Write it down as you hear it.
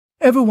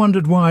Ever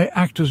wondered why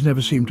actors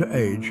never seem to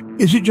age?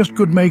 Is it just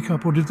good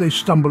makeup, or did they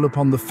stumble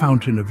upon the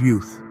fountain of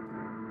youth?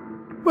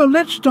 Well,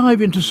 let's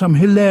dive into some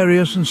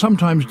hilarious and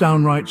sometimes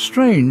downright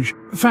strange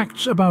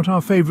facts about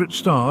our favourite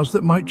stars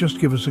that might just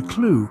give us a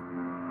clue.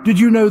 Did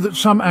you know that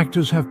some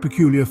actors have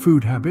peculiar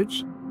food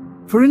habits?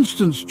 For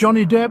instance,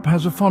 Johnny Depp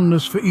has a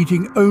fondness for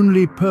eating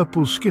only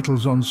purple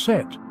Skittles on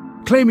set,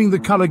 claiming the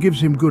colour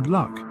gives him good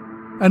luck.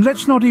 And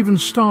let's not even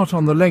start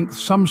on the length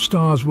some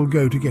stars will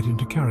go to get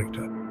into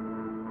character.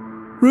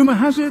 Rumour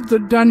has it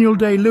that Daniel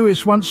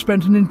Day-Lewis once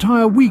spent an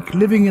entire week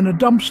living in a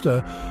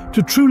dumpster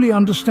to truly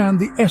understand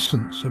the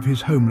essence of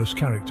his homeless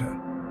character.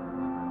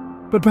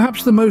 But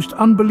perhaps the most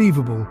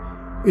unbelievable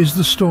is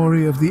the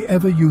story of the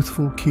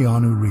ever-youthful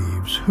Keanu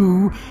Reeves,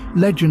 who,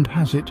 legend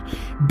has it,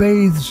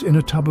 bathes in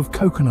a tub of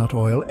coconut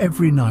oil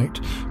every night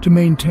to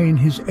maintain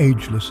his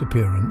ageless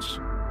appearance.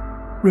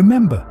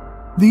 Remember,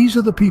 these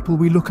are the people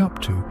we look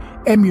up to,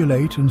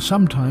 emulate and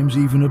sometimes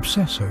even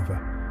obsess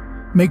over.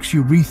 Makes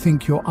you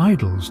rethink your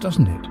idols,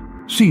 doesn't it?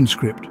 Scene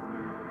script.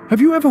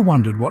 Have you ever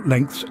wondered what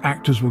lengths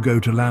actors will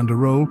go to land a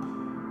role?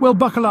 Well,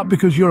 buckle up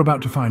because you're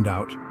about to find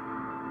out.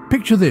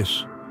 Picture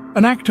this.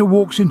 An actor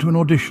walks into an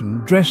audition,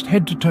 dressed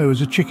head to toe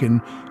as a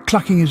chicken,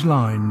 clucking his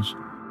lines.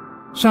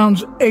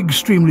 Sounds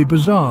extremely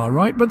bizarre,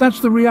 right? But that's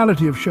the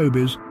reality of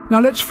showbiz.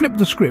 Now let's flip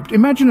the script.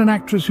 Imagine an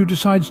actress who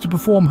decides to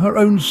perform her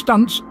own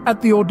stunts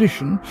at the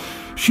audition.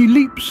 She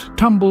leaps,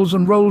 tumbles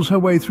and rolls her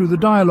way through the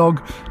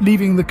dialogue,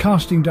 leaving the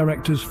casting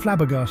directors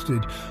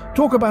flabbergasted.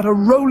 Talk about a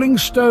rolling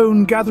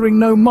stone gathering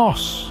no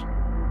moss.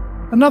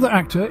 Another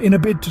actor, in a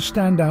bid to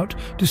stand out,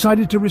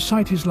 decided to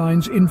recite his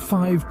lines in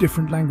 5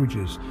 different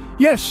languages.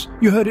 Yes,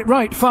 you heard it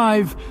right,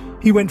 5.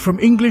 He went from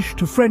English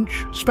to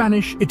French,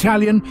 Spanish,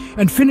 Italian,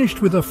 and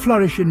finished with a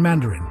flourish in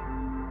Mandarin.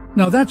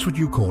 Now that's what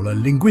you call a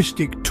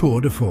linguistic tour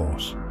de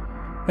force.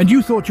 And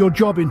you thought your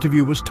job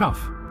interview was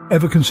tough.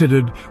 Ever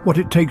considered what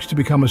it takes to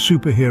become a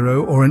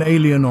superhero or an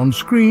alien on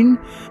screen?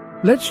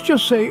 Let's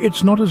just say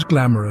it's not as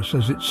glamorous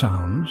as it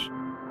sounds.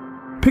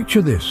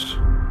 Picture this.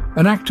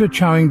 An actor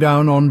chowing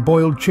down on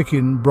boiled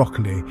chicken,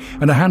 broccoli,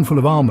 and a handful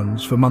of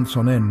almonds for months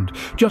on end,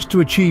 just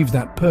to achieve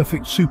that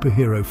perfect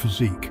superhero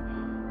physique.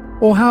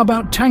 Or how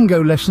about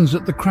tango lessons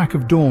at the crack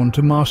of dawn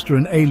to master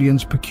an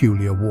alien's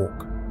peculiar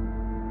walk?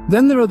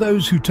 Then there are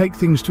those who take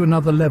things to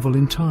another level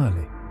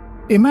entirely.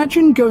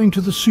 Imagine going to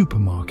the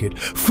supermarket,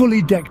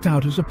 fully decked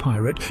out as a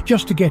pirate,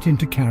 just to get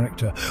into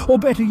character. Or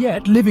better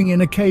yet, living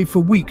in a cave for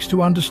weeks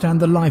to understand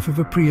the life of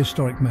a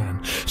prehistoric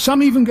man.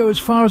 Some even go as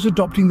far as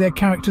adopting their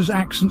characters'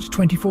 accents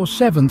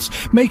 24/7,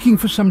 making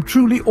for some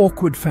truly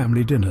awkward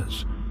family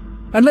dinners.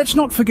 And let's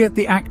not forget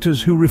the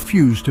actors who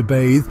refuse to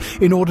bathe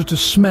in order to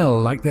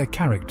smell like their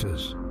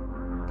characters.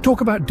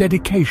 Talk about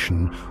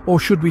dedication, or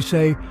should we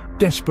say,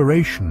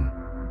 desperation.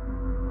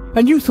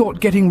 And you thought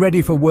getting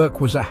ready for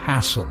work was a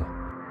hassle.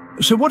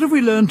 So what have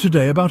we learned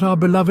today about our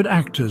beloved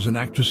actors and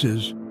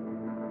actresses?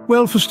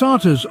 Well, for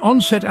starters,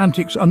 on-set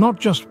antics are not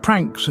just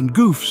pranks and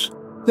goofs.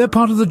 They're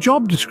part of the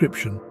job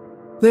description.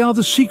 They are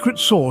the secret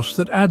sauce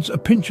that adds a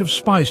pinch of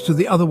spice to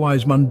the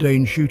otherwise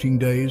mundane shooting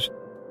days.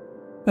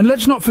 And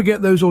let's not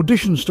forget those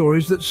audition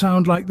stories that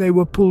sound like they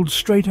were pulled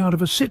straight out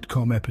of a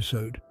sitcom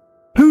episode.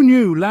 Who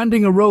knew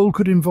landing a role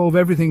could involve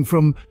everything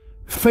from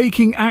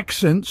faking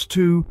accents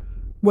to,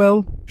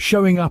 well,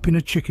 showing up in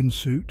a chicken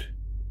suit?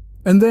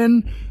 And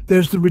then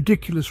there's the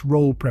ridiculous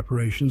role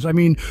preparations. I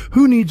mean,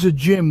 who needs a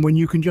gym when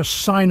you can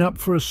just sign up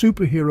for a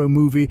superhero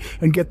movie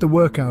and get the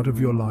workout of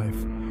your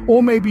life?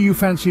 Or maybe you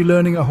fancy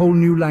learning a whole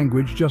new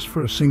language just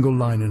for a single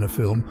line in a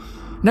film.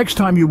 Next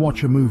time you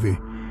watch a movie,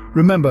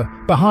 remember,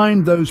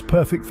 behind those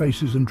perfect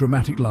faces and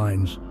dramatic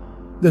lines,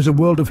 there's a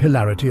world of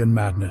hilarity and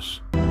madness.